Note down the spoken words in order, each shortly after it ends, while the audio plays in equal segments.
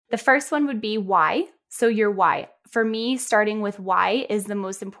The first one would be why. So your why. For me, starting with why is the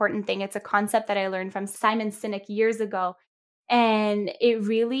most important thing. It's a concept that I learned from Simon Sinek years ago. And it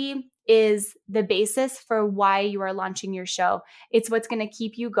really is the basis for why you are launching your show. It's what's going to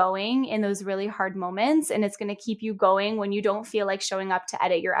keep you going in those really hard moments. And it's going to keep you going when you don't feel like showing up to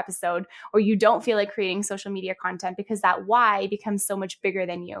edit your episode or you don't feel like creating social media content, because that why becomes so much bigger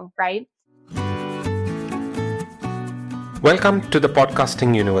than you, right? Welcome to the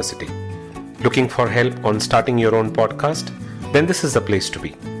Podcasting University. Looking for help on starting your own podcast? Then this is the place to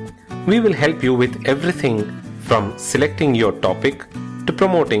be. We will help you with everything from selecting your topic to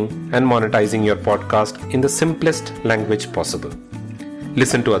promoting and monetizing your podcast in the simplest language possible.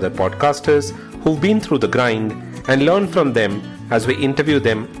 Listen to other podcasters who've been through the grind and learn from them as we interview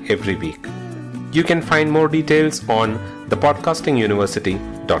them every week. You can find more details on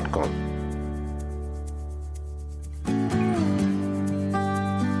thepodcastinguniversity.com.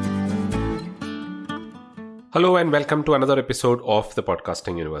 Hello and welcome to another episode of the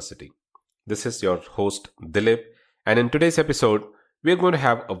Podcasting University. This is your host Dilip, and in today's episode, we are going to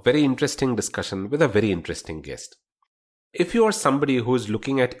have a very interesting discussion with a very interesting guest. If you are somebody who is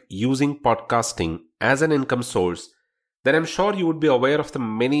looking at using podcasting as an income source, then I'm sure you would be aware of the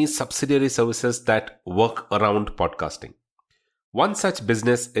many subsidiary services that work around podcasting. One such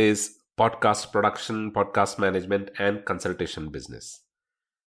business is podcast production, podcast management, and consultation business.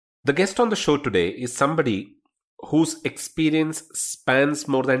 The guest on the show today is somebody whose experience spans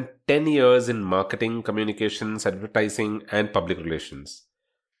more than 10 years in marketing, communications, advertising, and public relations.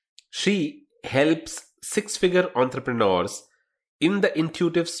 She helps six-figure entrepreneurs in the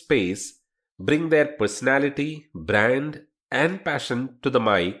intuitive space bring their personality, brand, and passion to the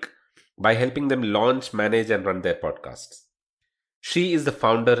mic by helping them launch, manage, and run their podcasts. She is the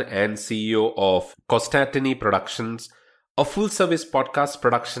founder and CEO of Costantini Productions, a full-service podcast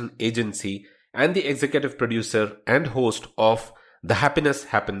production agency, and the executive producer and host of the Happiness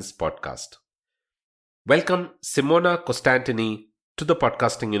Happens podcast. Welcome Simona Costantini to the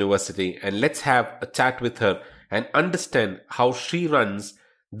Podcasting University, and let's have a chat with her and understand how she runs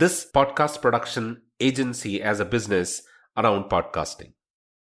this podcast production agency as a business around podcasting.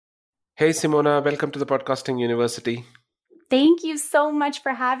 Hey Simona, welcome to the Podcasting University. Thank you so much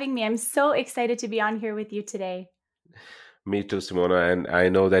for having me. I'm so excited to be on here with you today. Me too, Simona, and I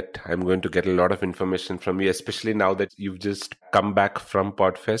know that I'm going to get a lot of information from you, especially now that you've just come back from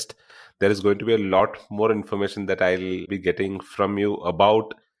PodFest. There is going to be a lot more information that I'll be getting from you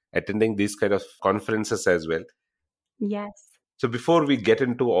about attending these kind of conferences as well. Yes. So before we get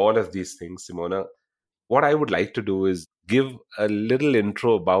into all of these things, Simona, what I would like to do is give a little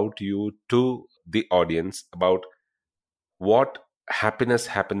intro about you to the audience about what Happiness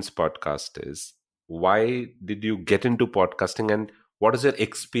Happens podcast is. Why did you get into podcasting and what is your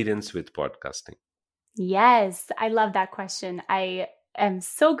experience with podcasting? Yes, I love that question. I am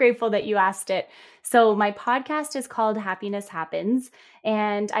so grateful that you asked it. So my podcast is called Happiness Happens,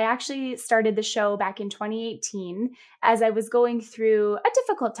 and I actually started the show back in 2018 as I was going through a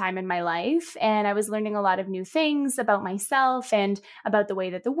difficult time in my life, and I was learning a lot of new things about myself and about the way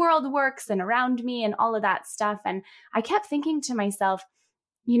that the world works and around me and all of that stuff. And I kept thinking to myself,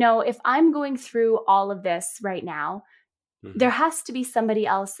 you know, if I'm going through all of this right now, there has to be somebody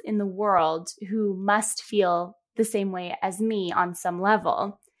else in the world who must feel the same way as me on some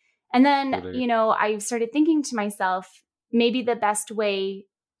level. And then, you know, I started thinking to myself, maybe the best way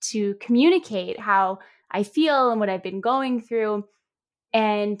to communicate how I feel and what I've been going through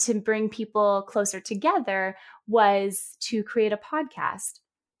and to bring people closer together was to create a podcast.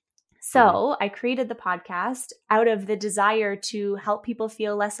 So I created the podcast out of the desire to help people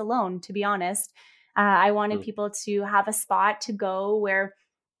feel less alone, to be honest. I wanted people to have a spot to go where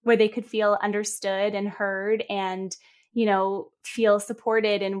they could feel understood and heard and, you know, feel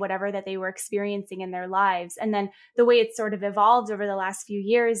supported in whatever that they were experiencing in their lives. And then the way it's sort of evolved over the last few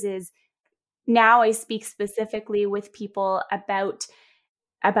years is now I speak specifically with people about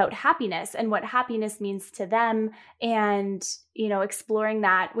happiness and what happiness means to them, and, you know, exploring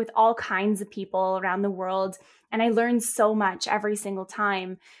that with all kinds of people around the world. And I learned so much every single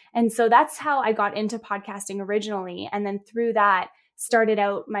time. And so that's how I got into podcasting originally. And then through that, started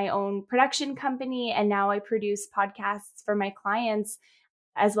out my own production company. And now I produce podcasts for my clients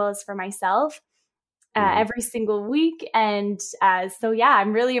as well as for myself every single week. And so, yeah,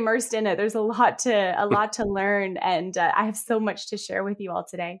 I'm really immersed in it. There's a lot to learn. And I have so much to share with you all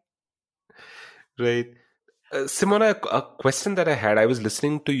today. Right. Simona, a question that I had, I was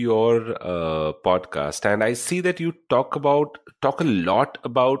listening to your podcast and I see that you talk a lot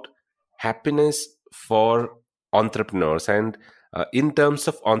about happiness for entrepreneurs. And in terms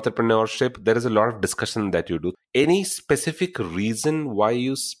of entrepreneurship, there is a lot of discussion that you do. Any specific reason why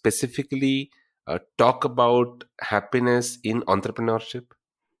you specifically talk about happiness in entrepreneurship?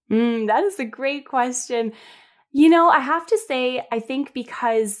 That is a great question. I have to say, I think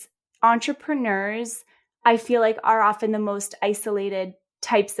because entrepreneurs, I feel like are often the most isolated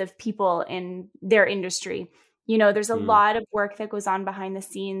types of people in their industry. There's a Hmm. lot of work that goes on behind the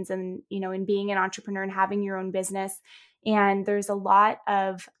scenes and, in being an entrepreneur and having your own business. And there's a lot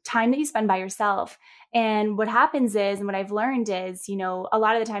of time that you spend by yourself. And what happens is, and what I've learned is, a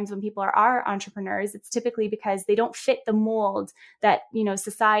lot of the times when people are entrepreneurs, it's typically because they don't fit the mold that,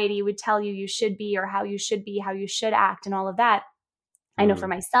 society would tell you should be, or how you should be, how you should act, and all of that. I know for Hmm.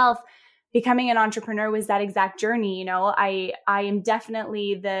 myself, becoming an entrepreneur was that exact journey. I am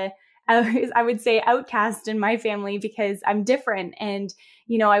definitely I would say outcast in my family because I'm different, and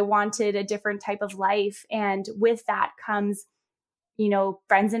I wanted a different type of life, and with that comes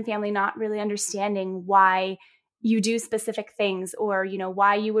friends and family not really understanding why you do specific things, or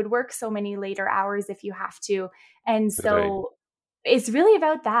why you would work so many later hours if you have to. And Right. so it's really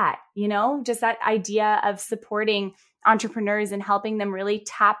about that, just that idea of supporting entrepreneurs and helping them really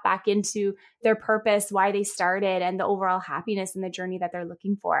tap back into their purpose, why they started, and the overall happiness in the journey that they're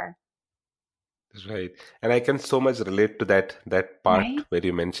looking for. Right. And I can so much relate to that part Right. where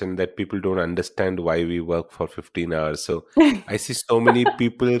you mentioned that people don't understand why we work for 15 hours. So I see so many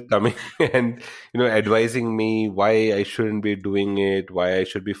people coming and advising me why I shouldn't be doing it, why I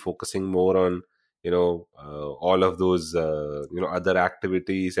should be focusing more on all of those other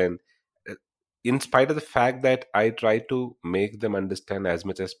activities. And uh, in spite of the fact that I try to make them understand as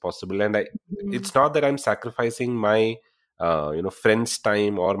much as possible, and Mhm. it's not that I'm sacrificing my friends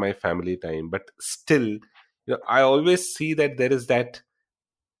time or my family time, but still I always see that there is that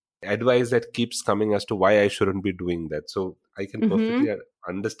advice that keeps coming as to why I shouldn't be doing that. So I can perfectly Mhm.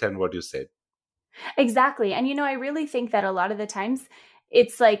 understand what you said. Exactly. And I really think that a lot of the times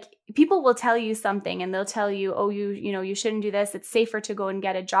it's like people will tell you something and they'll tell you, "Oh, you shouldn't do this. It's safer to go and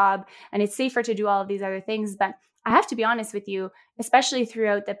get a job, and it's safer to do all of these other things." But I have to be honest with you, especially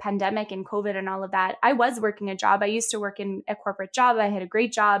throughout the pandemic and COVID and all of that. I was working a job. I used to work in a corporate job. I had a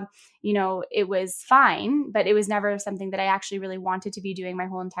great job. It was fine, but it was never something that I actually really wanted to be doing my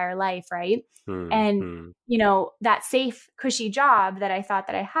whole entire life, right? Hmm. And Hmm. that safe, cushy job that I thought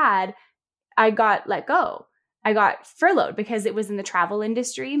that I had, I got let go. I got furloughed because it was in the travel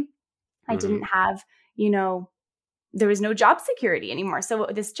industry. I Hmm. didn't have, you know, there was no job security anymore. So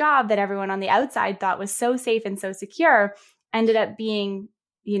this job that everyone on the outside thought was so safe and so secure ended up being,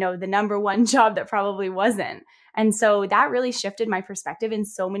 the number one job that probably wasn't. And so that really shifted my perspective in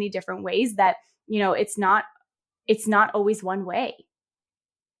so many different ways that, it's not always one way.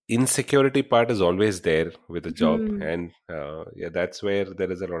 Insecurity part is always there with a job, Mhm. and yeah, that's where there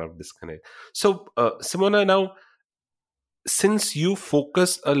is a lot of disconnect. So Simona, now since you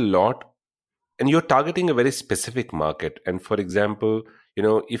focus a lot and you're targeting a very specific market, and for example,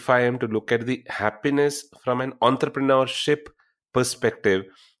 if I am to look at the happiness from an entrepreneurship perspective,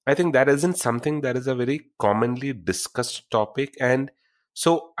 I think that isn't something that is a very commonly discussed topic. And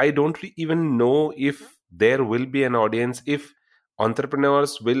so I don't even know if there will be an audience, if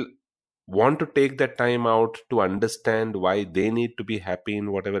entrepreneurs will want to take that time out to understand why they need to be happy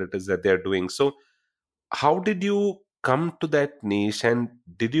in whatever it is that they're doing. So how did you come to that niche, and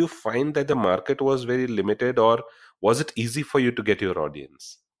did you find that the market was very limited, or was it easy for you to get your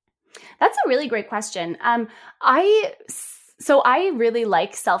audience? That's a really great question. I so I really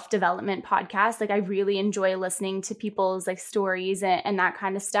like self-development podcasts. Like I really enjoy listening to people's like stories and that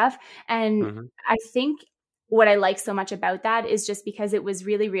kind of stuff. And Hmm. I think what I like so much about that is just because it was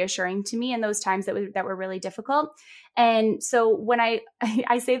really reassuring to me in those times that were really difficult. And so when I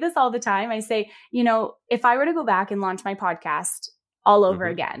say this all the time, I say, if I were to go back and launch my podcast all over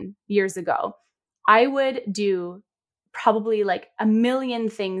Hmm. again years ago, I would do probably like a million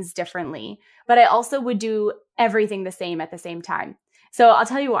things differently, but I also would do everything the same at the same time. So I'll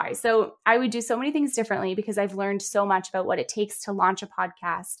tell you why. So I would do so many things differently because I've learned so much about what it takes to launch a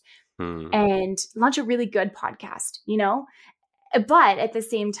podcast Hmm. and launch a really good podcast. But at the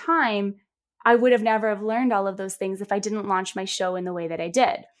same time, I would have never have learned all of those things if I didn't launch my show in the way that I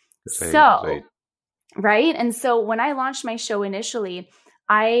did. Right, right. So right. And so when I launched my show initially,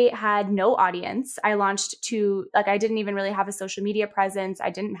 I had no audience. I launched I didn't even really have a social media presence. I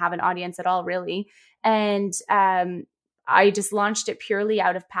didn't have an audience at all, really. And I just launched it purely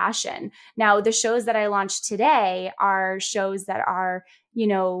out of passion. Now, the shows that I launched today are shows that are, you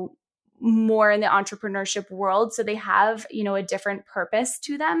know, more in the entrepreneurship world. So they have, a different purpose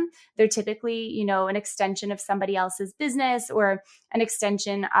to them. They're typically, an extension of somebody else's business or an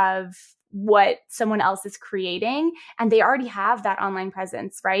extension of what someone else is creating. And they already have that online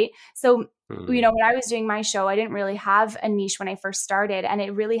presence, right? So, when I was doing my show, I didn't really have a niche when I first started. And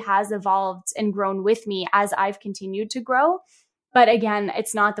it really has evolved and grown with me as I've continued to grow. But again,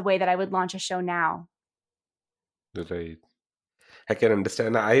 it's not the way that I would launch a show now. Right. I can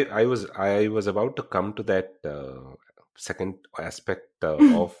understand. I was about to come to that second aspect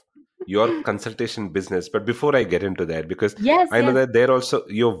of your consultation business, but before I get into that, because Yes, I know yes. that there also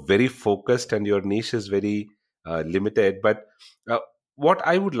you're very focused and your niche is very limited. But uh, what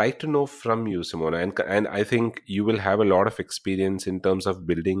I would like to know from you, Simona, and I think you will have a lot of experience in terms of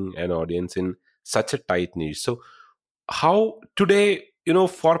building an audience in such a tight niche. So how today,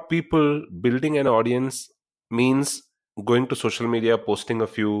 for people, building an audience means going to social media, posting a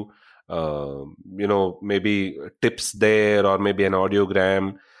few maybe tips there, or maybe an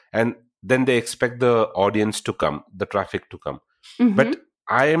audiogram, and then they expect the audience to come, the traffic to come. But Mm-hmm.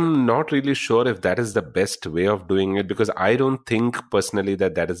 I am not really sure if that is the best way of doing it, because I don't think personally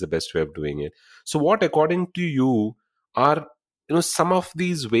that that is the best way of doing it. So what, according to you, are some of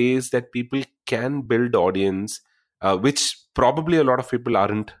these ways that people can build audience, which probably a lot of people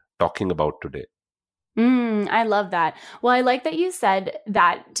aren't talking about today? I love that. Well, I like that you said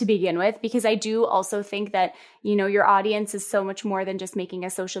that to begin with, because I do also think that, your audience is so much more than just making a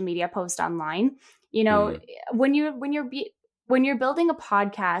social media post online. You know, Hmm. when you're building a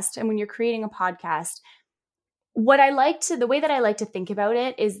podcast and when you're creating a podcast, the way that I like to think about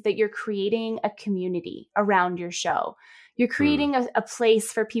it is that you're creating a community around your show. You're Hmm. creating a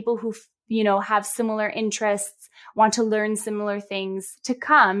place for people who, have similar interests, want to learn similar things, to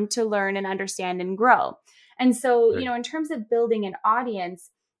come to learn and understand and grow. And so, Right. in terms of building an audience,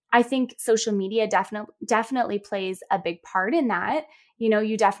 I think social media definitely plays a big part in that.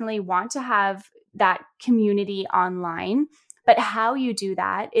 You definitely want to have that community online, but how you do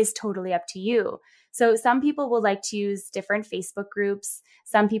that is totally up to you. So some people will like to use different Facebook groups.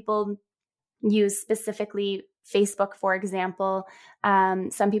 Some people use specifically Facebook, for example.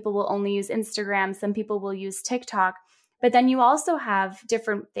 Some people will only use Instagram. Some people will use TikTok. But then you also have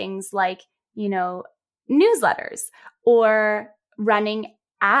different things like, newsletters or running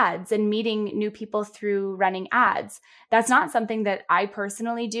ads and meeting new people through running ads. That's not something that I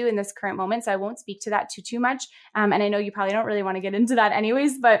personally do in this current moment, so I won't speak to that too much. And I know you probably don't really want to get into that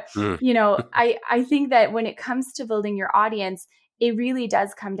anyways, but Hmm. I think that when it comes to building your audience, it really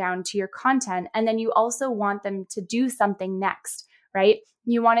does come down to your content. And then you also want them to do something next, right?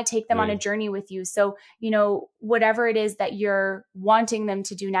 You want to take them on a Right. journey with you. So, whatever it is that you're wanting them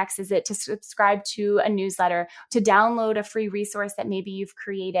to do next, is it to subscribe to a newsletter, to download a free resource that maybe you've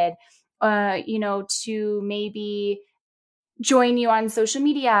created, to maybe join you on social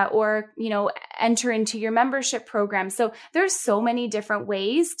media, or enter into your membership program. So there's so many different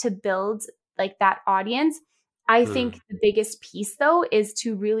ways to build like that audience. I Hmm. think the biggest piece though is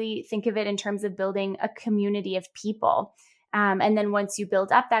to really think of it in terms of building a community of people. And then once you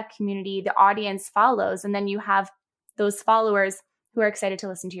build up that community, the audience follows, and then you have those followers who are excited to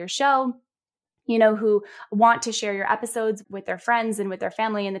listen to your show, who want to share your episodes with their friends and with their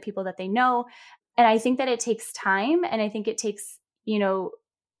family and the people that they know. And I think that it takes time. And I think it takes,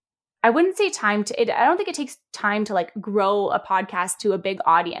 I wouldn't say I don't think it takes time to like grow a podcast to a big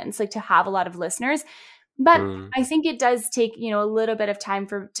audience, like to have a lot of listeners. But Hmm. I think it does take, a little bit of time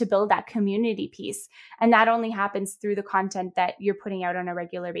to build that community piece. And that only happens through the content that you're putting out on a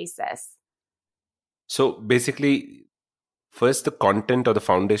regular basis. So basically, first the content or the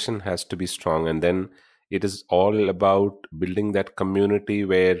foundation has to be strong, and then it is all about building that community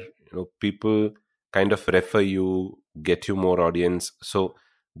where people kind of refer you, get you more audience. So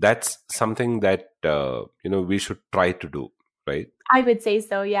that's something that we should try to do, right? I would say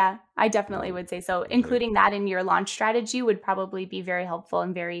so. Yeah, I definitely Mm. would say so. Right. Including that in your launch strategy would probably be very helpful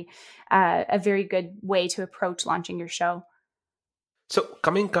and a very good way to approach launching your show. So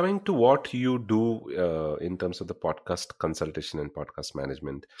coming to what you do in terms of the podcast consultation and podcast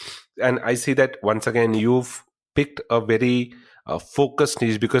management, and I see that once again you've picked a very focused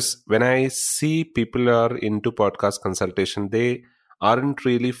niche, because when I see people are into podcast consultation, they aren't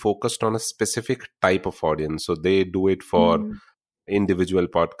really focused on a specific type of audience. So they do it for Mm. individual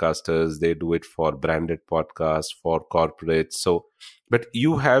podcasters, they do it for branded podcasts, for corporates. So but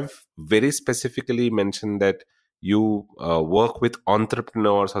you have very specifically mentioned that you work with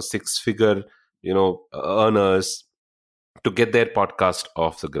entrepreneurs or six figure earners to get their podcast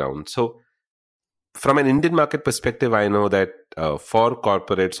off the ground. So from an Indian market perspective, I know that for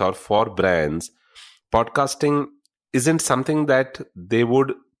corporates or for brands, podcasting isn't something that they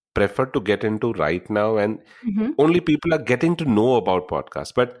would prefer to get into right now, and Mhm. only people are getting to know about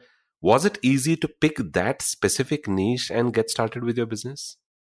podcasts. But was it easy to pick that specific niche and get started with your business?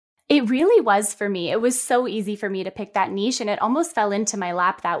 It really was for me. It was so easy for me to pick that niche, and it almost fell into my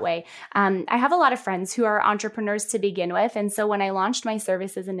lap that way. I have a lot of friends who are entrepreneurs to begin with. And so when I launched my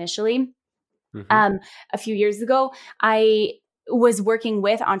services initially, Hmm. um, a few years ago, I was working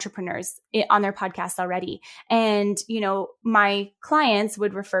with entrepreneurs on their podcasts already. And, my clients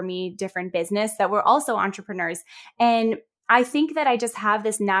would refer me different business that were also entrepreneurs. And I think that I just have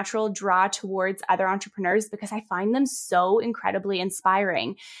this natural draw towards other entrepreneurs because I find them so incredibly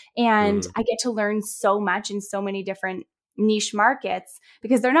inspiring. And Hmm. I get to learn so much in so many different niche markets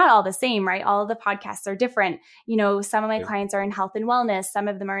because they're not all the same, right? All of the podcasts are different. Some of my clients are in health and wellness, some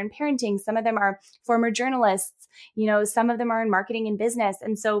of them are in parenting, some of them are former journalists, some of them are in marketing and business.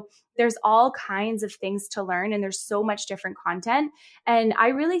 And so there's all kinds of things to learn, and there's so much different content. And I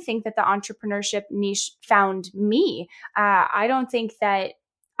really think that the entrepreneurship niche found me. I don't think that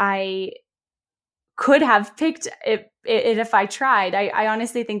I could have picked it if I tried. I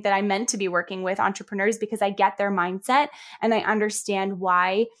honestly think that I meant to be working with entrepreneurs because I get their mindset and I understand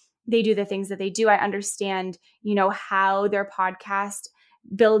why they do the things that they do. I understand, how their podcast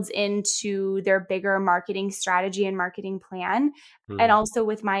builds into their bigger marketing strategy and marketing plan. And Hmm. also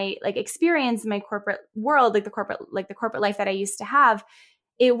with my experience in my corporate world, the corporate life that I used to have,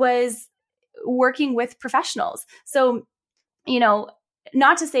 it was working with professionals. So, you know,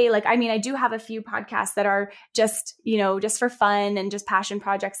 not to say I do have a few podcasts that are just for fun and just passion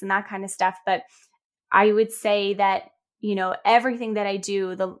projects and that kind of stuff. But I would say that, everything that I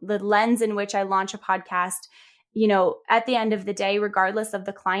do, the lens in which I launch a podcast, at the end of the day, regardless of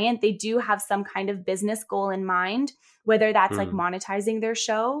the client, they do have some kind of business goal in mind, whether that's like Hmm. monetizing their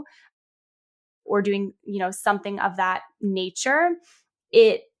show or doing, something of that nature.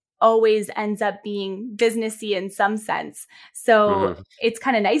 It always ends up being businessy in some sense. So Hmm. it's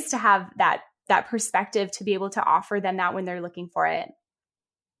kind of nice to have that perspective to be able to offer them that when they're looking for it.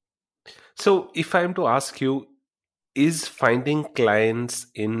 So, if I'm to ask you, is finding clients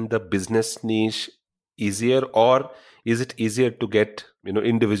in the business niche easier, or is it easier to get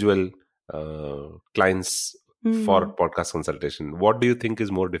individual clients for Mm. podcast consultation? What do you think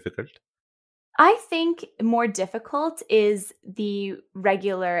is more difficult? I think more difficult is the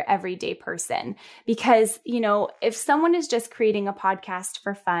regular everyday person because, if someone is just creating a podcast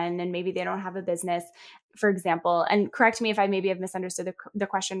for fun and maybe they don't have a business, for example, and correct me if I maybe have misunderstood the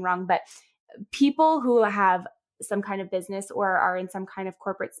question wrong, but people who have some kind of business or are in some kind of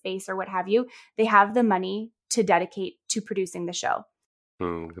corporate space or what have you, they have the money to dedicate to producing the show.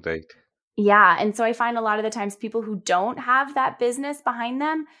 Right. Yeah. And so I find a lot of the times people who don't have that business behind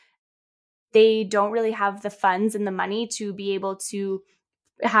them, they don't really have the funds and the money to be able to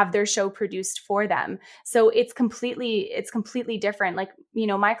have their show produced for them. So it's completely different.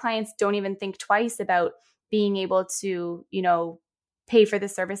 My clients don't even think twice about being able to, pay for the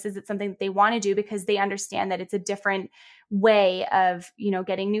services. It's something that they want to do because they understand that it's a different way of,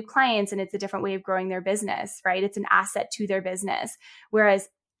 getting new clients, and it's a different way of growing their business, right? It's an asset to their business. Whereas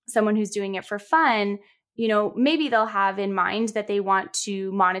someone who's doing it for fun, maybe they'll have in mind that they want to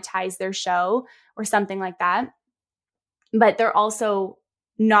monetize their show or something like that, but they're also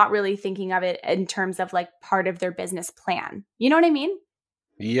not really thinking of it in terms of like part of their business plan. You know what I mean?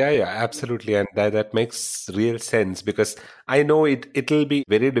 Yeah, absolutely. And that makes real sense, because I know it'll be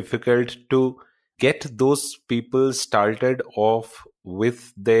very difficult to get those people started off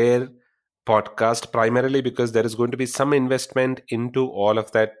with their podcast, primarily because there is going to be some investment into all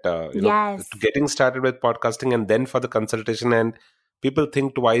of that, Yes. to getting started with podcasting and then for the consultation. And people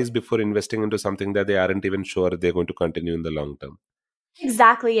think twice before investing into something that they aren't even sure they're going to continue in the long term.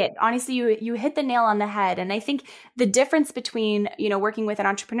 Exactly it. Honestly, you hit the nail on the head. And I think the difference between, working with an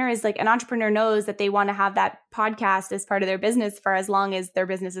entrepreneur is like an entrepreneur knows that they want to have that podcast as part of their business for as long as their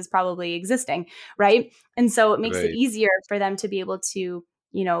business is probably existing, right? And so it makes it Right. easier for them to be able to,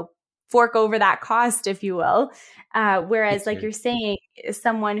 fork over that cost, if you will. Whereas, like Right. you're saying,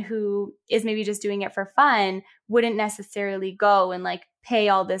 someone who is maybe just doing it for fun wouldn't necessarily go and like pay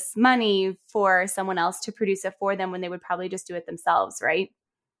all this money for someone else to produce it for them when they would probably just do it themselves, right?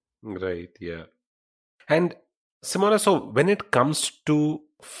 Right. Yeah. And Simona, so when it comes to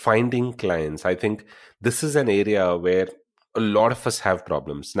finding clients, I think this is an area where a lot of us have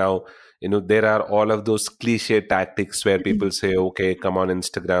problems. Now, there are all of those cliche tactics where people say, okay, come on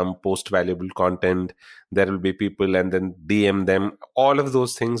Instagram, post valuable content. There will be people, and then DM them, all of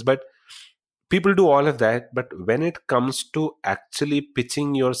those things. But people do all of that, but when it comes to actually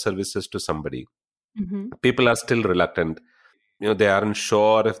pitching your services to somebody, Mhm. people are still reluctant. They aren't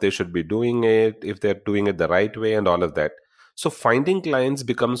sure if they should be doing it, if they're doing it the right way, and all of that. So finding clients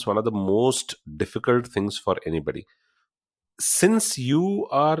becomes one of the most difficult things for anybody. Since you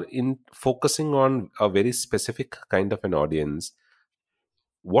are in focusing on a very specific kind of an audience,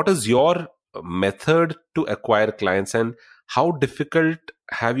 what is your method to acquire clients, and how difficult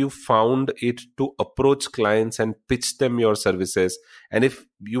have you found it to approach clients and pitch them your services? And if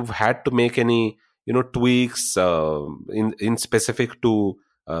you've had to make any tweaks in specific to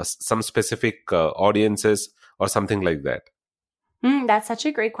some specific audiences or something like that. That's such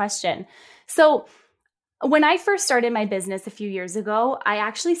a great question. So when I first started my business a few years ago, I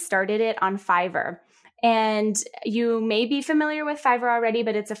actually started it on Fiverr. And you may be familiar with Fiverr already,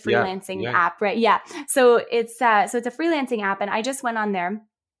 but it's a Yeah, freelancing yeah. app, right? Yeah. So it's a freelancing app, and I just went on there.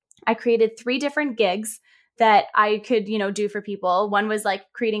 I created 3 different gigs that I could, do for people. One was like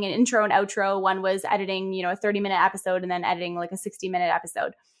creating an intro and outro. One was editing, a 30-minute episode, and then editing like a 60-minute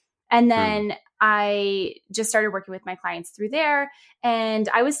episode. And Hmm. then I just started working with my clients through there. And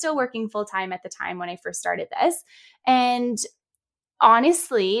I was still working full time at the time when I first started this. And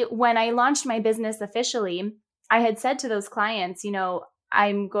honestly, when I launched my business officially, I had said to those clients,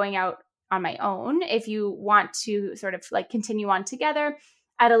 I'm going out on my own. If you want to sort of like continue on together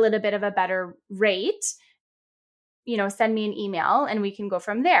at a little bit of a better rate, send me an email and we can go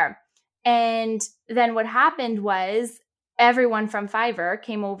from there. And then what happened was everyone from Fiverr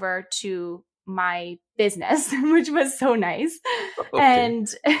came over to my business, which was so nice. Okay. And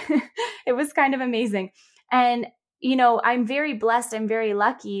it was kind of amazing. And, I'm very blessed. I'm very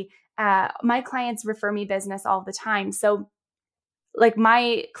lucky. My clients refer me business all the time. So, like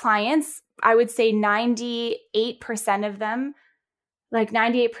my clients, I would say 98% of them, like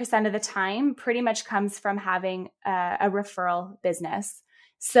 98% of the time, pretty much comes from having a referral business.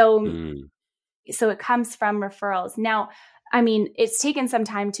 So, Hmm. so it comes from referrals. Now, I mean, it's taken some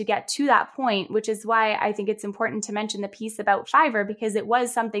time to get to that point, which is why I think it's important to mention the piece about Fiverr, because it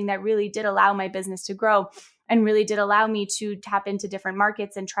was something that really did allow my business to grow and really did allow me to tap into different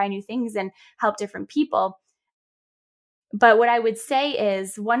markets and try new things and help different people. But what I would say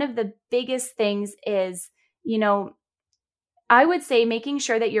is one of the biggest things is, you know, I would say making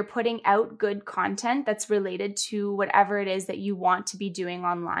sure that you're putting out good content that's related to whatever it is that you want to be doing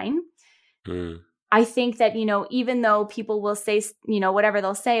online. Hmm. I think that, even though people will say, whatever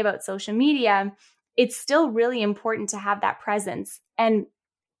they'll say about social media, it's still really important to have that presence. And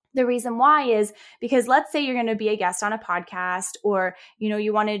the reason why is because let's say you're going to be a guest on a podcast, or,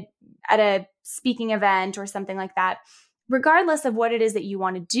 you wanted at a speaking event or something like that. Regardless of what it is that you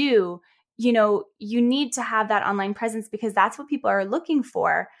want to do, you need to have that online presence, because that's what people are looking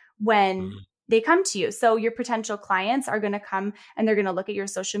for when Hmm. they come to you. So your potential clients are going to come and they're going to look at your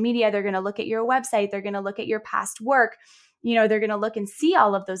social media. They're going to look at your website. They're going to look at your past work. They're going to look and see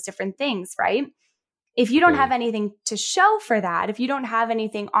all of those different things, right? If you don't have Right. anything to show for that, if you don't have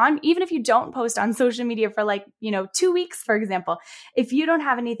anything on, even if you don't post on social media for like, 2 weeks, for example, if you don't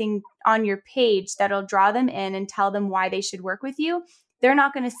have anything on your page that'll draw them in and tell them why they should work with you, they're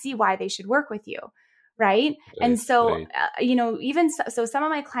not going to see why they should work with you. Right. And Right. so, Right. even so some of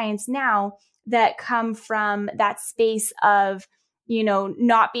my clients now that come from that space of,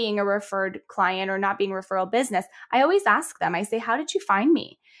 not being a referred client or not being a referral business, I always ask them, I say, how did you find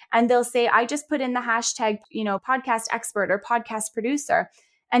me? And they'll say, I just put in the hashtag, podcast expert or podcast producer.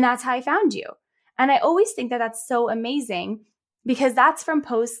 And that's how I found you. And I always think that that's so amazing, because that's from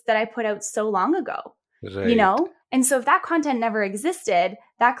posts that I put out so long ago, Right. And so if that content never existed,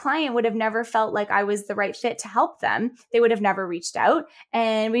 that client would have never felt like I was the right fit to help them. They would have never reached out,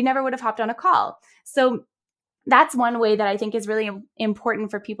 and we never would have hopped on a call. So that's one way that I think is really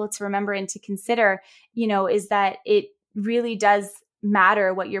important for people to remember and to consider, is that it really does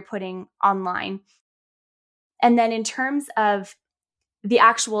matter what you're putting online. And then in terms of the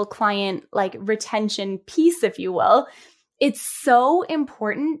actual client, like retention piece, if you will, it's so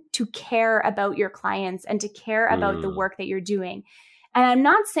important to care about your clients and to care about the Hmm. work that you're doing. And I'm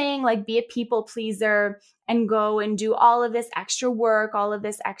not saying like be a people pleaser and go and do all of this extra work, all of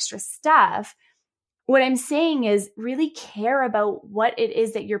this extra stuff. What I'm saying is really care about what it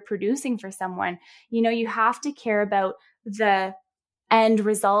is that you're producing for someone. You have to care about the end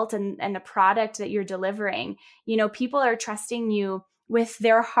result and the product that you're delivering. People are trusting you with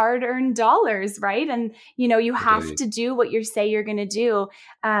their hard-earned dollars, right? And you have Right. to do what you say you're going to do,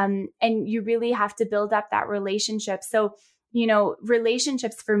 and you really have to build up that relationship. So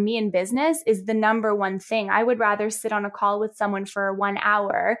relationships for me in business is the number one thing. I would rather sit on a call with someone for 1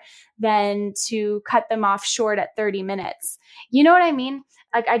 hour than to cut them off short at 30 minutes. You know what I mean?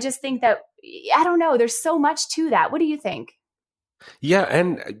 Like, I just think that, I don't know, there's so much to that. What do you think? Yeah,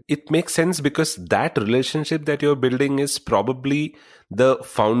 and it makes sense because that relationship that you're building is probably the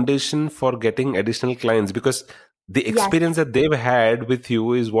foundation for getting additional clients, because the Yes. experience that they've had with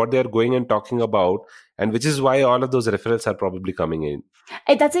you is what they're going and talking about, and which is why all of those referrals are probably coming in.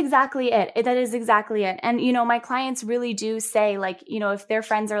 That's exactly it. That is exactly it. And, my clients really do say, like, if their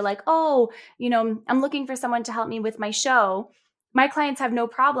friends are like, oh, I'm looking for someone to help me with my show. My clients have no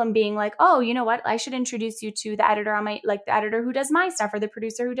problem being like, oh, you know what? I should introduce you to the editor the editor who does my stuff, or the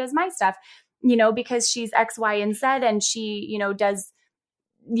producer who does my stuff, because she's X, Y, and Z, and she does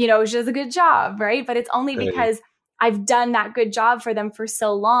a good job. Right. But it's only Right, because I've done that good job for them for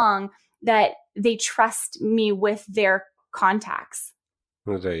so long that they trust me with their contacts.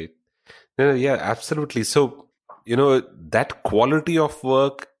 right. No, yeah, absolutely. So, that quality of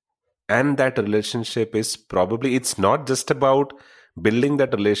work and that relationship is probably, it's not just about building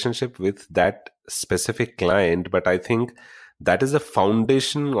that relationship with that specific client, but I think that is the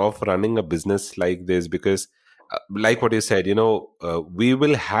foundation of running a business like this, because like what you said, we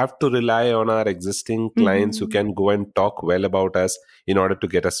will have to rely on our existing clients who Mm-hmm. can go and talk well about us in order to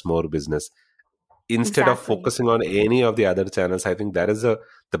get us more business, instead of Exactly. focusing on any of the other channels. I think that is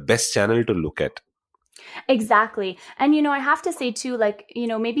the best channel to look at. Exactly. And, I have to say too, like,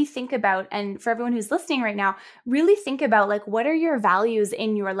 maybe think about, and for everyone who's listening right now, really think about, like, what are your values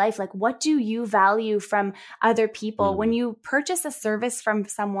in your life? Like, what do you value from other people? When Hmm. you purchase a service from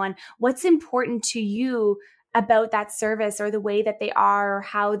someone, what's important to you about that service, or the way that they are, or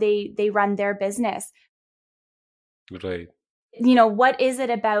how they run their business? Right. What is it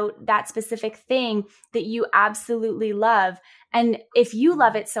about that specific thing that you absolutely love? And if you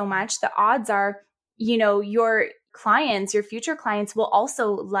love it so much, the odds are, your clients, your future clients, will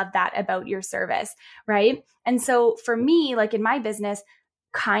also love that about your service. Right. And so for me, like in my business,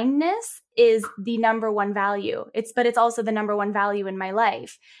 kindness is the number one value. But it's also the number one value in my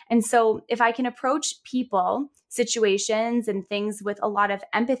life. And so if I can approach people, situations, and things with a lot of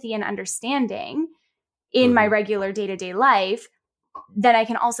empathy and understanding in my Hmm. regular day-to-day life, then I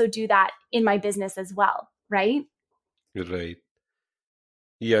can also do that in my business as well, right? Right.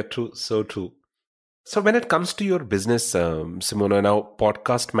 Yeah, true. So true. So when it comes to your business, Simona, now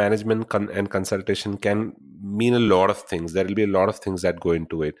podcast management and consultation can mean a lot of things. There will be a lot of things that go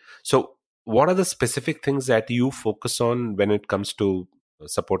into it. So what are the specific things that you focus on when it comes to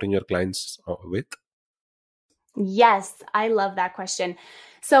supporting your clients with? Yes, I love that question.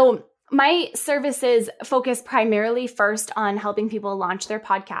 So, my services focus primarily first on helping people launch their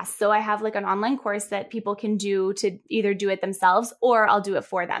podcasts. So, I have like an online course that people can do to either do it themselves, or I'll do it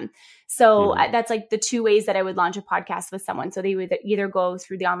for them. So, Hmm. that's like the two ways that I would launch a podcast with someone. So, they would either go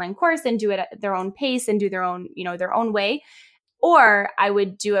through the online course and do it at their own pace and do their own way, or I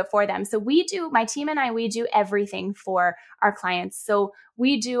would do it for them. So my team and I, we do everything for our clients. So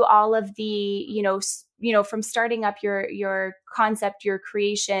we do all of the, from starting up your concept, your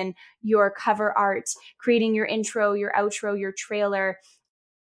creation, your cover art, creating your intro, your outro, your trailer,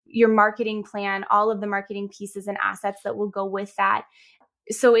 your marketing plan, all of the marketing pieces and assets that will go with that.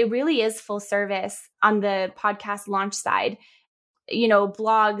 So it really is full service on the podcast launch side.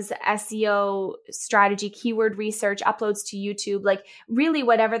 Blogs, SEO strategy, keyword research, uploads to YouTube, like really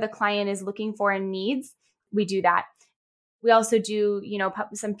whatever the client is looking for and needs, we do that. We also do,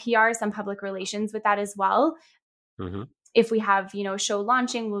 some PR, some public relations with that as well. Hmm. If we have, a show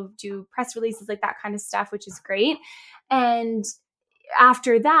launching, we'll do press releases, like that kind of stuff, which is great. And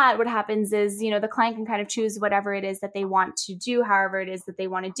after that, what happens is, the client can kind of choose whatever it is that they want to do, however it is that they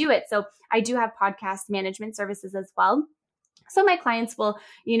want to do it. So I do have podcast management services as well. So my clients will,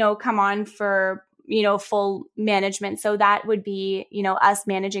 come on for, full management. So that would be, us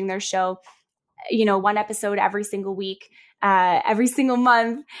managing their show, one episode every single week, every single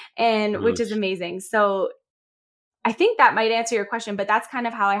month, and which is amazing. So I think that might answer your question, but that's kind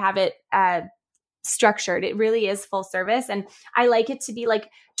of how I have it structured. It really is full service. And I like it to be like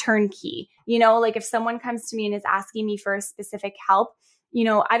turnkey, like if someone comes to me and is asking me for a specific help,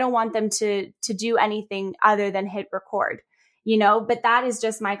 I don't want them to do anything other than hit record, but that is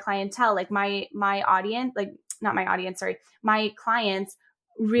just my clientele. Like my audience, like not my audience, sorry, my clients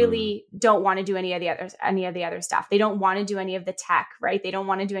Hmm. really don't want to do any of the other stuff. They don't want to do any of the tech, right? They don't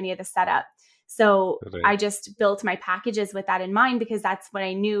want to do any of the setup. So Right. I just built my packages with that in mind, because that's what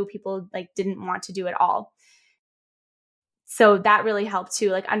I knew people like didn't want to do at all. So that really helped too.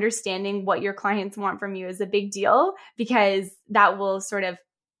 Like understanding what your clients want from you is a big deal, because that will sort of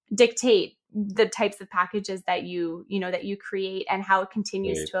dictate the types of packages that that you create and how it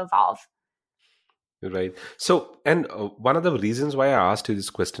continues Right. to evolve. Right. So, and one of the reasons why I asked you this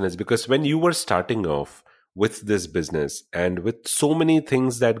question is because when you were starting off with this business and with so many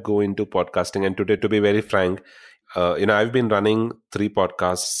things that go into podcasting, and today, to be very frank, I've been running 3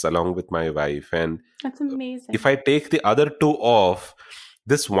 podcasts along with my wife, and That's if amazing. I take the other 2 off,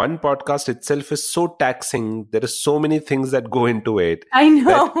 this one podcast itself is so taxing. There are so many things that go into it I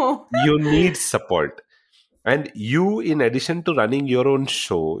that know. you need support. And you, in addition to running your own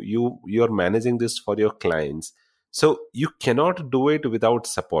show, you're managing this for your clients. So you cannot do it without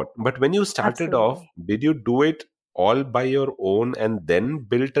support. But when you started off, Absolutely. did you do it all by your own and then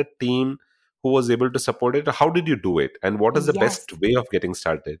built a team who was able to support it? How did you do it? And what is the Yes. best way of getting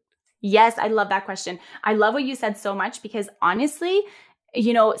started? Yes, I love that question. I love what you said so much, because honestly,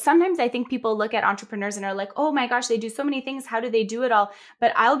 sometimes I think people look at entrepreneurs and are like, oh my gosh, they do so many things. How do they do it all?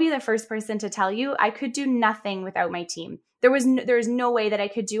 But I'll be the first person to tell you, I could do nothing without my team. There's no way that I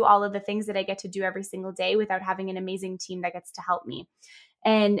could do all of the things that I get to do every single day without having an amazing team that gets to help me.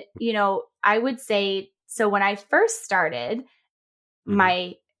 And, I would say, so when I first started Hmm.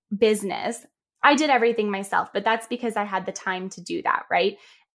 my business, I did everything myself, but that's because I had the time to do that, right?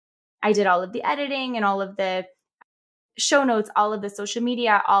 I did all of the editing and all of the show notes, all of the social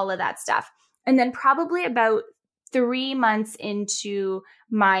media, all of that stuff. And then probably about 3 months into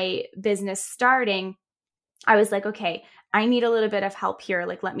my business starting, I was like, okay, I need a little bit of help here.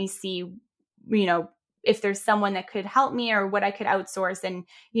 Like, let me see, if there's someone that could help me or what I could outsource. And,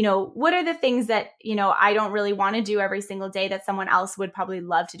 what are the things that, I don't really want to do every single day that someone else would probably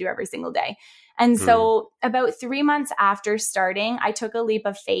love to do every single day. And Hmm. so about 3 months after starting, I took a leap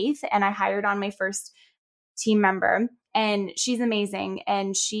of faith and I hired on my first team member. And she's amazing,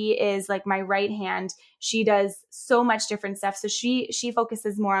 and she is like my right hand. She does so much different stuff. So she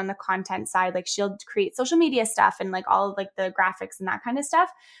focuses more on the content side. Like she'll create social media stuff and like all of like the graphics and that kind of stuff,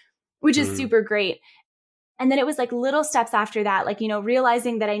 which is Hmm. super great. And then it was like little steps after that, like,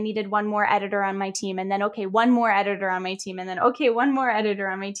 realizing that I needed one more editor on my team, and then, okay, one more editor on my team, and then, okay, one more editor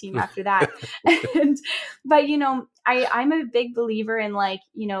on my team after that. And, but, I'm a big believer in like,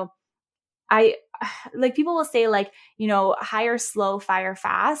 I like people will say like, hire slow, fire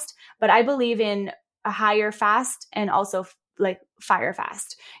fast, but I believe in a hire fast and also like fire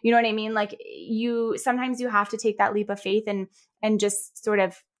fast. You know what I mean? Like sometimes you have to take that leap of faith and just sort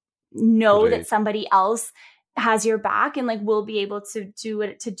of know that Right. somebody else has your back and like will be able to do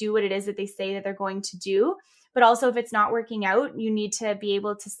what it is that they say that they're going to do. But also if it's not working out, you need to be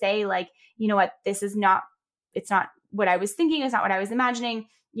able to say like, you know what, it's not what I was thinking, it's not what I was imagining.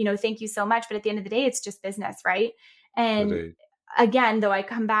 Thank you so much. But at the end of the day, it's just business, right? And Right. again, though, I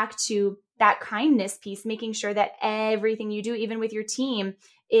come back to that kindness piece, making sure that everything you do, even with your team,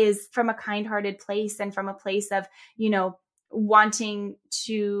 is from a kind-hearted place and from a place of, wanting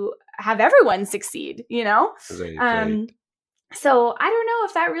to have everyone succeed. Right. Right. Um, so I don't know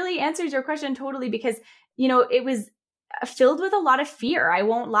if that really answers your question totally, because, it was filled with a lot of fear. I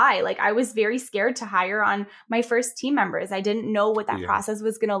won't lie. Like I was very scared to hire on my first team members. I didn't know what that Yeah. process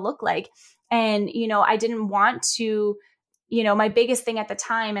was going to look like. And, I didn't want to, my biggest thing at the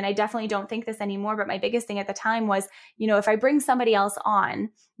time, and I definitely don't think this anymore, but my biggest thing at the time was, if I bring somebody else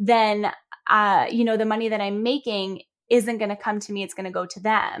on, then, the money that I'm making isn't going to come to me. It's going to go to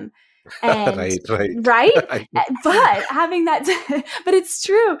them. And Right. Right. right. I- But having that, but it's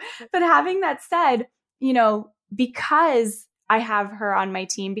true. But having that said, because I have her on my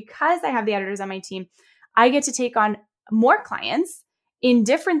team, because I have the editors on my team, I get to take on more clients in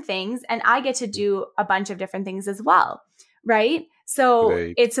different things, and I get to do a bunch of different things as well. Right. So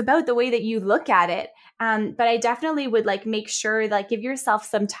Right. it's about the way that you look at it. But I definitely would like make sure, like, give yourself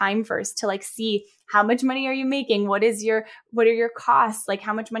some time first to like see how much money are you making? What are your costs? Like,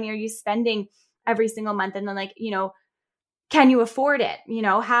 how much money are you spending every single month? And then like, can you afford it?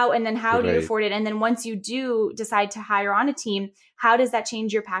 How do you Right. afford it? And then once you do decide to hire on a team, how does that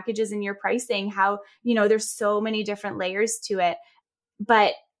change your packages and your pricing? How, there's so many different layers to it.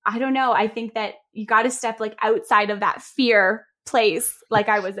 But I don't know. I think that you got to step like outside of that fear place like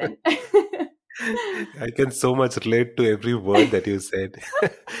I was in. I can so much relate to every word that you said.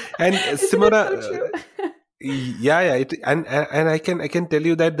 And Isn't it Simona, so true? yeah, yeah, and I can tell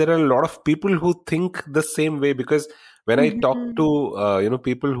you that there are a lot of people who think the same way, because when I talk Mhm. to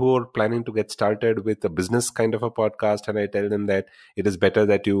people who are planning to get started with a business kind of a podcast, and I tell them that it is better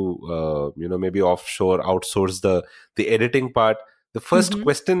that you maybe offshore outsource the editing part, the first Mhm.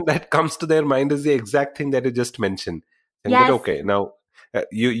 question that comes to their mind is the exact thing that you just mentioned. And then, Yes. okay, now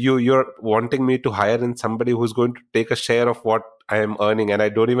you're wanting me to hire in somebody who's going to take a share of what I am earning, and I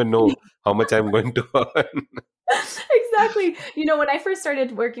don't even know how much I'm going to earn. Exactly. When I first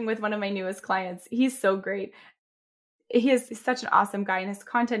started working with one of my newest clients, he's so great. He's such an awesome guy, and his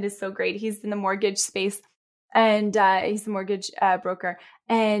content is so great. He's in the mortgage space, and he's a mortgage broker.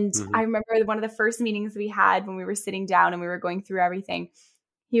 And I Hmm. remember one of the first meetings we had when we were sitting down and we were going through everything.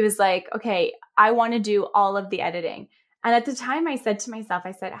 He was like, okay, I want to do all of the editing. And at the time I said to myself,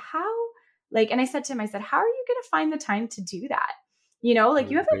 I said, and I said to him, I said, how are you going to find the time to do that? Like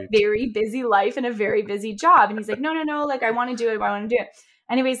you have a Right. very busy life and a very busy job. And he's like, no, like I want to do it. I want to do it.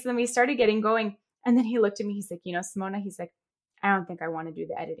 Anyways, so then we started getting going. And then he looked at me, he's like, Simona, he's like, I don't think I want to do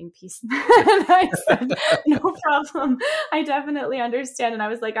the editing piece. And I said, no problem. I definitely understand. And I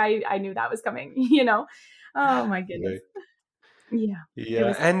was like, I knew that was coming. Oh my goodness. Right. Yeah, it Yeah,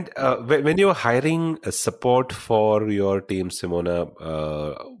 was. and when you're hiring support for your team, Simona,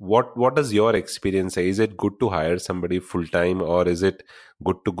 what does your experience say? Is it good to hire somebody full time, or is it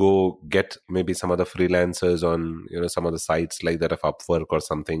good to go get maybe some other freelancers on some of the sites like that of Upwork or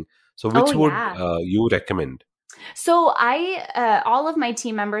something? So, Oh which would yeah. you recommend? So all of my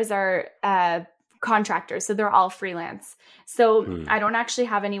team members are contractors, so they're all freelance. So Hmm. I don't actually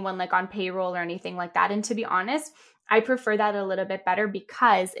have anyone like on payroll or anything like that. And to be honest, I prefer that a little bit better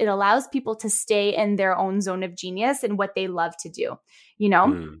because it allows people to stay in their own zone of genius and what they love to do, you know?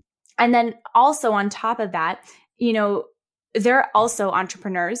 Hmm. And then also on top of that, they're also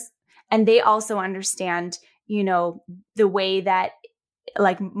entrepreneurs and they also understand, the way that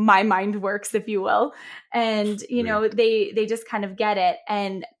like my mind works, if you will. And Right. they just kind of get it.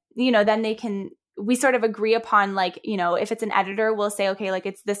 And then we sort of agree upon, like, if it's an editor, we'll say, okay, like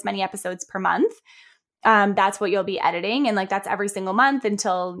it's this many episodes per month. That's what you'll be editing, and like that's every single month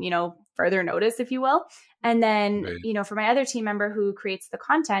until further notice, if you will. And then Right. for my other team member who creates the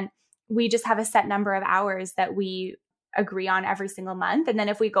content, we just have a set number of hours that we agree on every single month. And then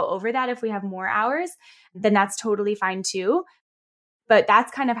if we go over that, if we have more hours, then that's totally fine too. But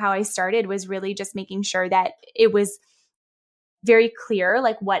that's kind of how I started, was really just making sure that it was very clear,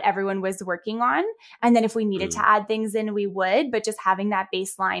 like what everyone was working on. And then if we needed Hmm. to add things in, we would, but just having that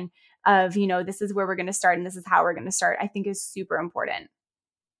baseline of, this is where we're going to start and this is how we're going to start, I think is super important.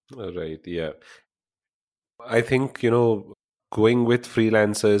 Right. Yeah. I think, going with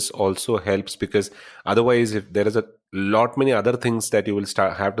freelancers also helps, because otherwise, if there is a lot many other things that you will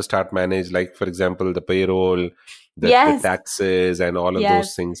have to start manage, like for example, the payroll, the Yes. taxes and all of Yes.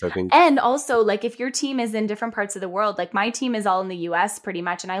 those things, I think. And also, like, if your team is in different parts of the world, like my team is all in the US pretty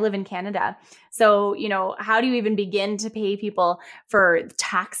much, and I live in Canada. So, how do you even begin to pay people for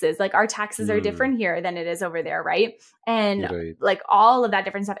taxes? Like, our taxes are Hmm. different here than it is over there, right? And Right. like all of that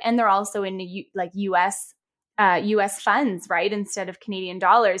different stuff. And they're also in like US funds, right? Instead of Canadian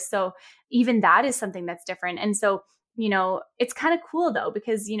dollars. So, even that is something that's different. And so, it's kind of cool though,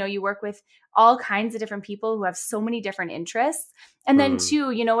 because, you work with all kinds of different people who have so many different interests. And then Hmm.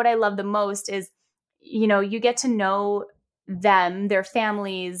 too, what I love the most is, you get to know them, their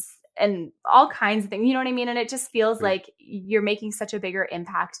families, and all kinds of things. You know what I mean? And it just feels Right. like you're making such a bigger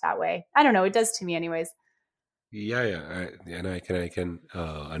impact that way. I don't know. It does to me anyways. Yeah, yeah, and I can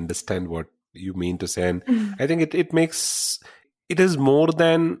understand what you mean to say, and I think it makes it is more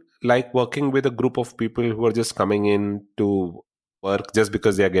than like working with a group of people who are just coming in to work just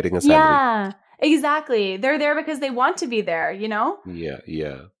because they are getting a salary. Yeah, exactly. They're there because they want to be there. Yeah,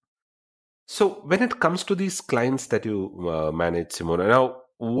 yeah. So when it comes to these clients that you manage, Simona, now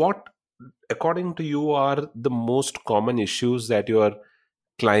what, according to you, are the most common issues that your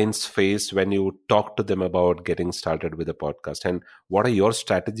clients face when you talk to them about getting started with a podcast, and what are your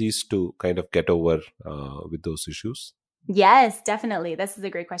strategies to kind of get over with those issues? Yes, definitely. This is a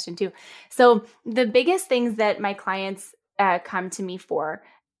great question too. So the biggest things that my clients come to me for,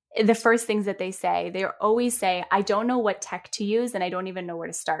 the first things that they always say, I don't know what tech to use and I don't even know where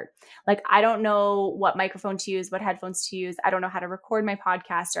to start. Like, I don't know what microphone to use, what headphones to use. I don't know how to record my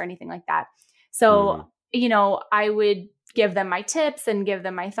podcast or anything like that. So, Hmm. I would give them my tips and give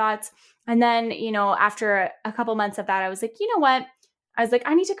them my thoughts. And then, after a couple months of that, I was like, you know what? I was like,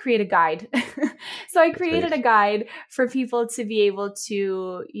 I need to create a guide. So I created Right. a guide for people to be able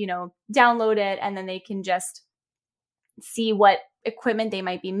to, download it, and then they can just see what equipment they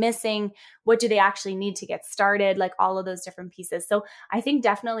might be missing, what do they actually need to get started, like all of those different pieces. So I think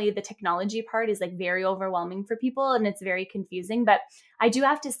definitely the technology part is like very overwhelming for people and it's very confusing, but I do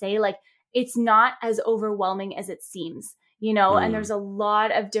have to say, like, it's not as overwhelming as it seems. And Hmm. there's a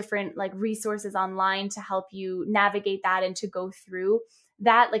lot of different like resources online to help you navigate that and to go through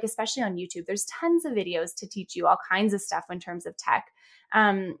that, like, especially on YouTube, there's tons of videos to teach you all kinds of stuff in terms of tech.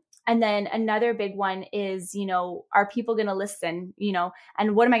 And then another big one is, are people going to listen,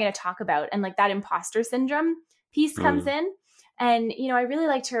 and what am I going to talk about? And like that imposter syndrome piece comes in. And, I really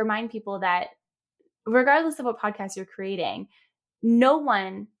like to remind people that regardless of what podcast you're creating, no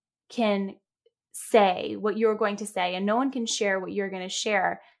one can say what you're going to say, and no one can share what you're going to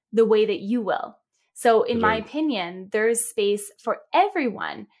share the way that you will. So in my opinion, there's space for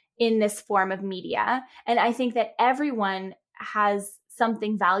everyone in this form of media. And I think that everyone has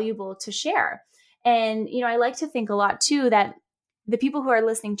something valuable to share. And, I like to think a lot too that the people who are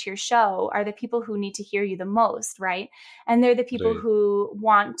listening to your show are the people who need to hear you the most, right? And they're the people who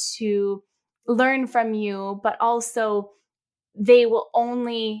want to learn from you, but also they will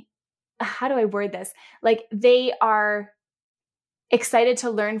only, how do I word this? Like, they are excited to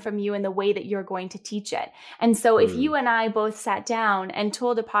learn from you in the way that you're going to teach it. And so if you and I both sat down and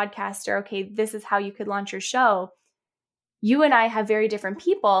told a podcaster, okay, this is how you could launch your show, you and I have very different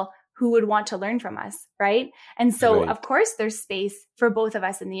people who would want to learn from us, right? And so, of course, there's space for both of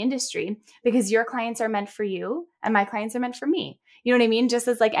us in the industry because your clients are meant for you and my clients are meant for me. You know what I mean? Just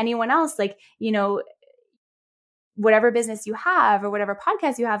as like anyone else, like, whatever business you have or whatever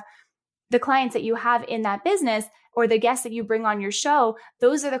podcast you have, the clients that you have in that business or the guests that you bring on your show,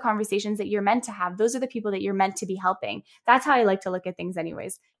 those are the conversations that you're meant to have. Those are the people that you're meant to be helping. That's how I like to look at things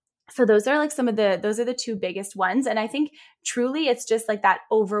anyways. So those are like those are the two biggest ones. And I think truly it's just like that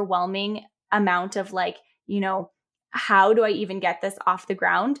overwhelming amount of like, how do I even get this off the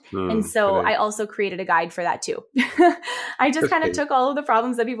ground? And so I also created a guide for that too. I just kind of took all of the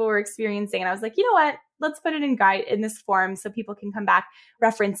problems that people were experiencing and I was like, you know what, let's put it in this form so people can come back,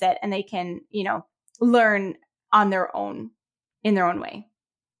 reference it, and they can, learn on their own, in their own way.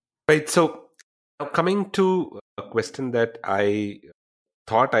 Right. So now coming to a question that I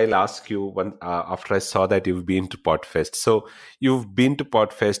thought I'll ask you after I saw that you've been to Podfest. So you've been to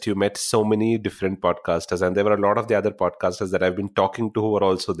Podfest, you met so many different podcasters, and there were a lot of the other podcasters that I've been talking to who were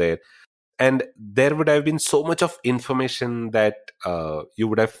also there. And there would have been so much of information that you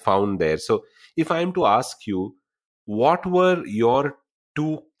would have found there. So if I'm to ask you, what were your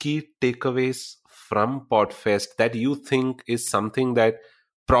two key takeaways from Podfest that you think is something that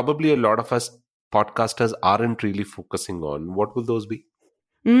probably a lot of us podcasters aren't really focusing on? What will those be?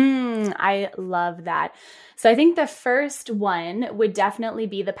 I love that. So I think the first one would definitely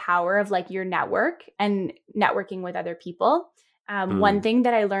be the power of like your network and networking with other people. One thing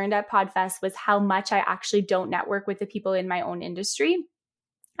that I learned at Podfest was how much I actually don't network with the people in my own industry.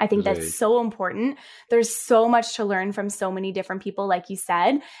 I think that's so important. There's so much to learn from so many different people, like you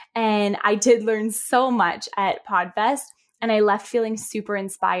said. And I did learn so much at Podfest. And I left feeling super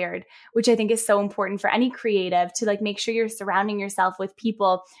inspired, which I think is so important for any creative to like make sure you're surrounding yourself with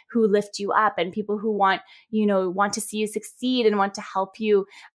people who lift you up and people who want to see you succeed and want to help you.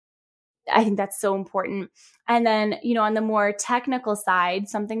 I think that's so important. And then, on the more technical side,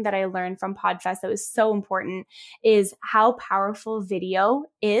 something that I learned from Podfest that was so important is how powerful video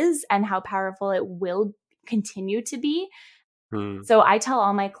is and how powerful it will continue to be. So I tell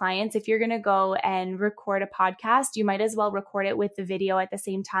all my clients, if you're going to go and record a podcast, you might as well record it with the video at the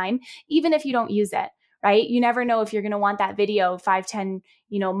same time, even if you don't use it, right? You never know if you're going to want that video 5, 10,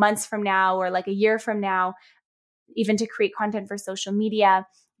 months from now or like a year from now, even to create content for social media.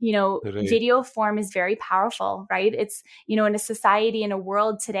 Video form is very powerful, right? It's, in a society, in a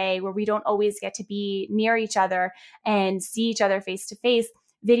world today where we don't always get to be near each other and see each other face to face.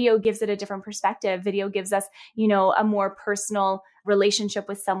 Video gives it a different perspective. Video gives us, a more personal relationship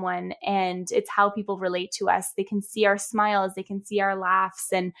with someone, and it's how people relate to us. They can see our smiles, they can see our laughs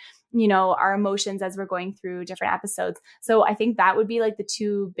and, our emotions as we're going through different episodes. So I think that would be like the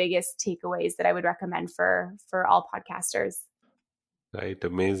two biggest takeaways that I would recommend for all podcasters. Right.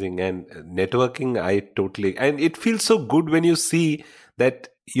 Amazing. And networking, and it feels so good when you see that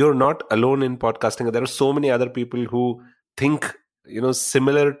you're not alone in podcasting. There are so many other people who think,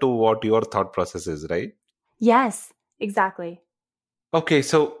 similar to what your thought process is, right? Yes, exactly. Okay.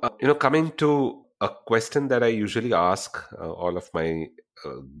 So, coming to a question that I usually ask all of my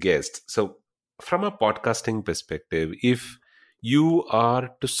guests. So from a podcasting perspective, if you are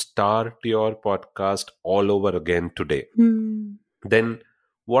to start your podcast all over again today, then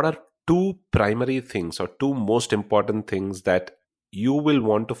what are two primary things or two most important things that you will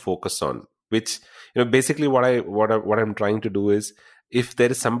want to focus on? Which, basically what I'm trying to do is, if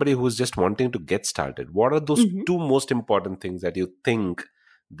there is somebody who's just wanting to get started, what are those two most important things that you think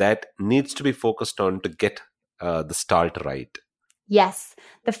that needs to be focused on to get the start right? Yes.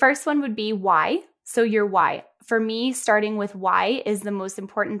 The first one would be why. So your why. for me, starting with why is the most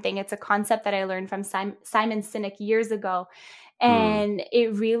important thing. It's a concept that I learned from Simon Sinek years ago. Hmm. And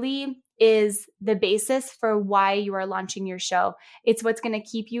it really is the basis for why you are launching your show. It's what's going to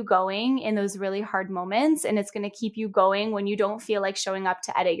keep you going in those really hard moments. And it's going to keep you going when you don't feel like showing up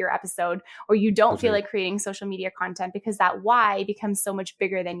to edit your episode, or you don't feel Right. like creating social media content, because that why becomes so much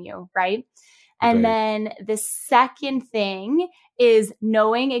bigger than you, right? And Right. then the second thing is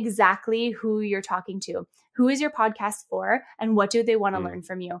knowing exactly who you're talking to. Who is your podcast for, and what do they want to Hmm. learn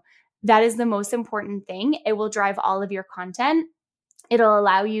from you? That is the most important thing. It will drive all of your content. It'll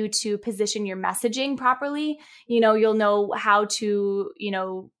allow you to position your messaging properly. You'll know how to,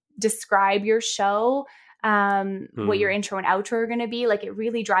 describe your show, what your Hmm. intro and outro are going to be. Like, it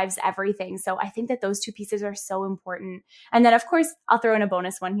really drives everything. So I think that those two pieces are so important. And then, of course, I'll throw in a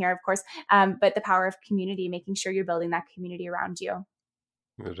bonus one here, of course, but the power of community, making sure you're building that community around you.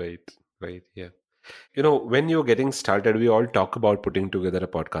 Right. Right. Yeah. When you're getting started, we all talk about putting together a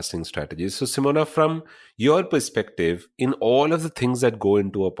podcasting strategy. So, Simona, from your perspective, in all of the things that go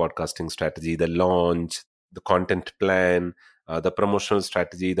into a podcasting strategy, the launch, the content plan, the promotional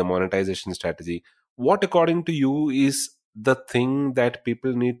strategy, the monetization strategy, what, according to you, is the thing that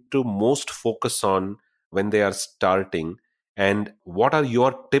people need to most focus on when they are starting? And what are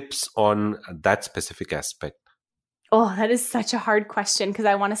your tips on that specific aspect? Oh, that is such a hard question, because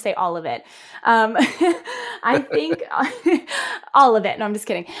I want to say all of it. I think all of it. No, I'm just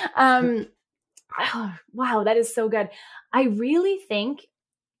kidding. Oh, wow, that is so good. I really think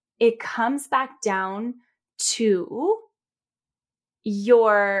it comes back down to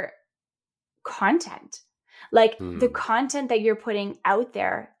your content, like the Hmm. content that you're putting out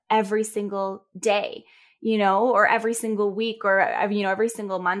there every single day, or every single week, or, every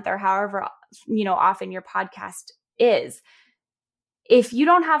single month, or however, often your podcast is. If you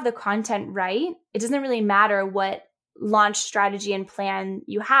don't have the content right, it doesn't really matter what launch strategy and plan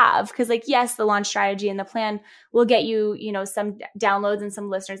you have. Because, like, yes, the launch strategy and the plan will get you, some downloads and some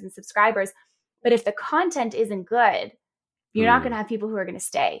listeners and subscribers. But if the content isn't good, you're not going to Hmm. have people who are going to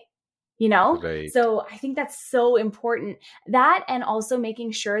stay. Right. So I think that's so important. That, and also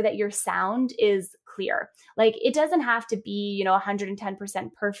making sure that your sound is clear. Like, it doesn't have to be,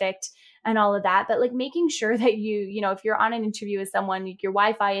 110% perfect and all of that, but like making sure that if you're on an interview with someone, your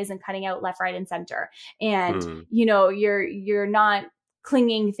Wi-Fi isn't cutting out left, right, and center. And, Hmm. you're not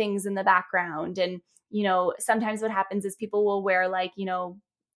clinging things in the background. And, sometimes what happens is people will wear, like,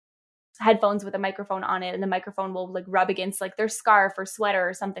 headphones with a microphone on it, and the microphone will like rub against like their scarf or sweater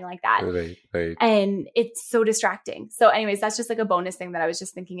or something like that. Right. Right. And it's so distracting. So anyways, that's just like a bonus thing that I was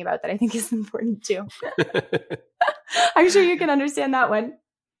just thinking about that I think is important too. I'm sure you can understand that one.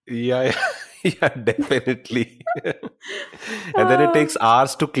 Yeah, yeah, yeah, definitely. And then it Oh, takes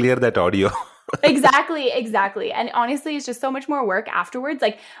hours to clear that audio. exactly. And honestly, it's just so much more work afterwards.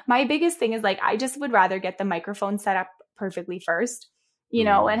 Like, my biggest thing is, like, I just would rather get the microphone set up perfectly first, and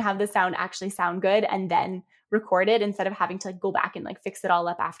Hmm. have the sound actually sound good, and then record it, instead of having to like go back and like fix it all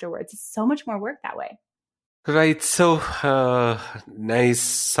up afterwards. It's so much more work that way. Right. So, nice.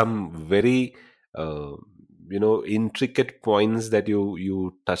 Some very, uh, intricate points that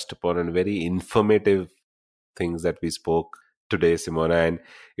you touched upon, and very informative things that we spoke today, Simona. And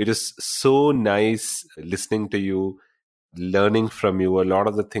it is so nice listening to you, learning from you a lot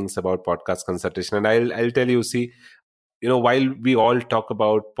of the things about podcast consultation. And I'll tell you, see, while we all talk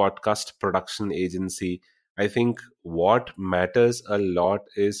about podcast production agency, I think what matters a lot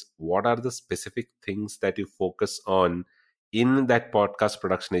is what are the specific things that you focus on in that podcast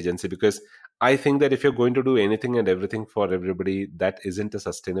production agency. Because I think that if you're going to do anything and everything for everybody, that isn't a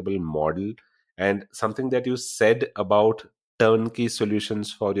sustainable model. And something that you said about turnkey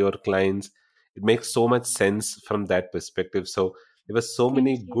solutions for your clients, it makes so much sense from that perspective. So there were so Thank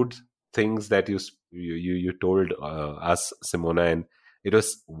many you. good things that you told us, Simona, and it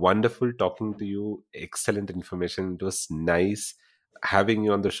was wonderful talking to you. Excellent information. It was nice having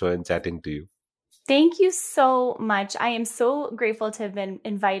you on the show and chatting to you. Thank you so much. I am so grateful to have been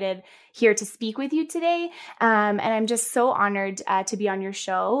invited here to speak with you today. And I'm just so honored to be on your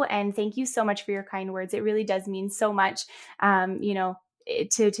show. And thank you so much for your kind words. It really does mean so much,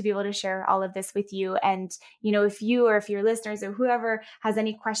 to be able to share all of this with you. And, if you, or if your listeners or whoever has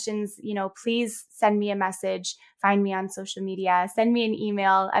any questions, please send me a message, find me on social media, send me an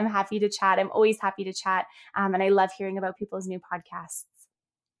email. I'm happy to chat. I'm always happy to chat. And I love hearing about people's new podcasts.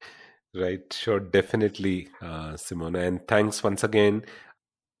 Right, sure, definitely, Simona, and thanks once again.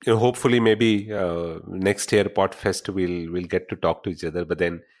 Hopefully, maybe next year, Podfest, we'll get to talk to each other. But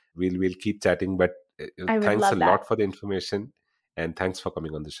then we'll keep chatting. But I would thanks a love that. lot for the information, and thanks for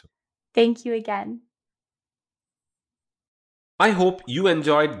coming on the show. Thank you again. I hope you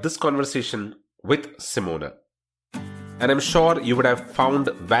enjoyed this conversation with Simona. And I'm sure you would have found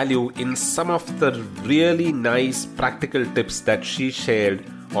value in some of the really nice practical tips that she shared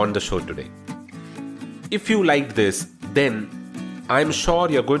on the show today. If you liked this, then I'm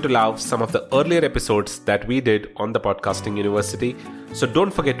sure you're going to love some of the earlier episodes that we did on the Podcasting University. So don't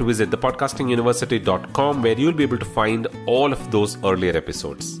forget to visit thepodcastinguniversity.com where you'll be able to find all of those earlier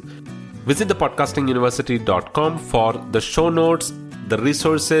episodes. Visit thepodcastinguniversity.com for the show notes, the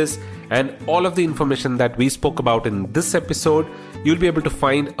resources, and all of the information that we spoke about in this episode. You'll be able to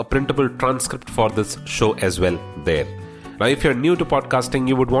find a printable transcript for this show as well there. Now, if you're new to podcasting,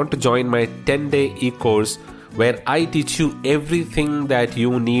 you would want to join my 10-day e-course where I teach you everything that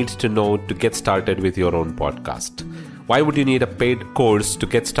you need to know to get started with your own podcast. Why would you need a paid course to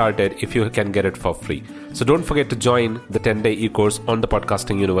get started if you can get it for free? So don't forget to join the 10-day e-course on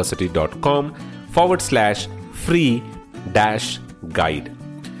thepodcastinguniversity.com/free-guide.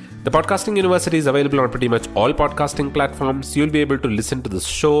 The Podcasting University is available on pretty much all podcasting platforms. You'll be able to listen to this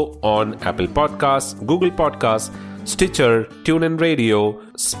show on Apple Podcasts, Google Podcasts, Stitcher, TuneIn Radio,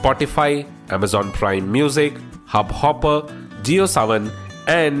 Spotify, Amazon Prime Music, Hubhopper, JioSaavn,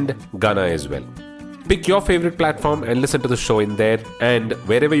 and Gaana as well. Pick your favorite platform and listen to the show in there. And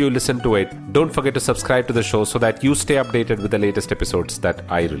wherever you listen to it, don't forget to subscribe to the show so that you stay updated with the latest episodes that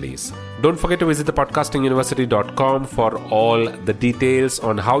I release. Don't forget to visit thepodcastinguniversity.com for all the details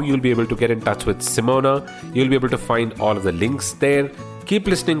on how you'll be able to get in touch with Simona. You'll be able to find all of the links there. Keep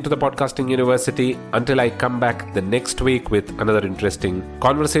listening to the Podcasting University until I come back the next week with another interesting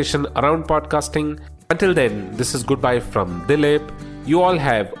conversation around podcasting. Until then, this is goodbye from Dilip. You all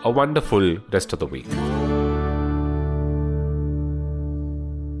have a wonderful rest of the week.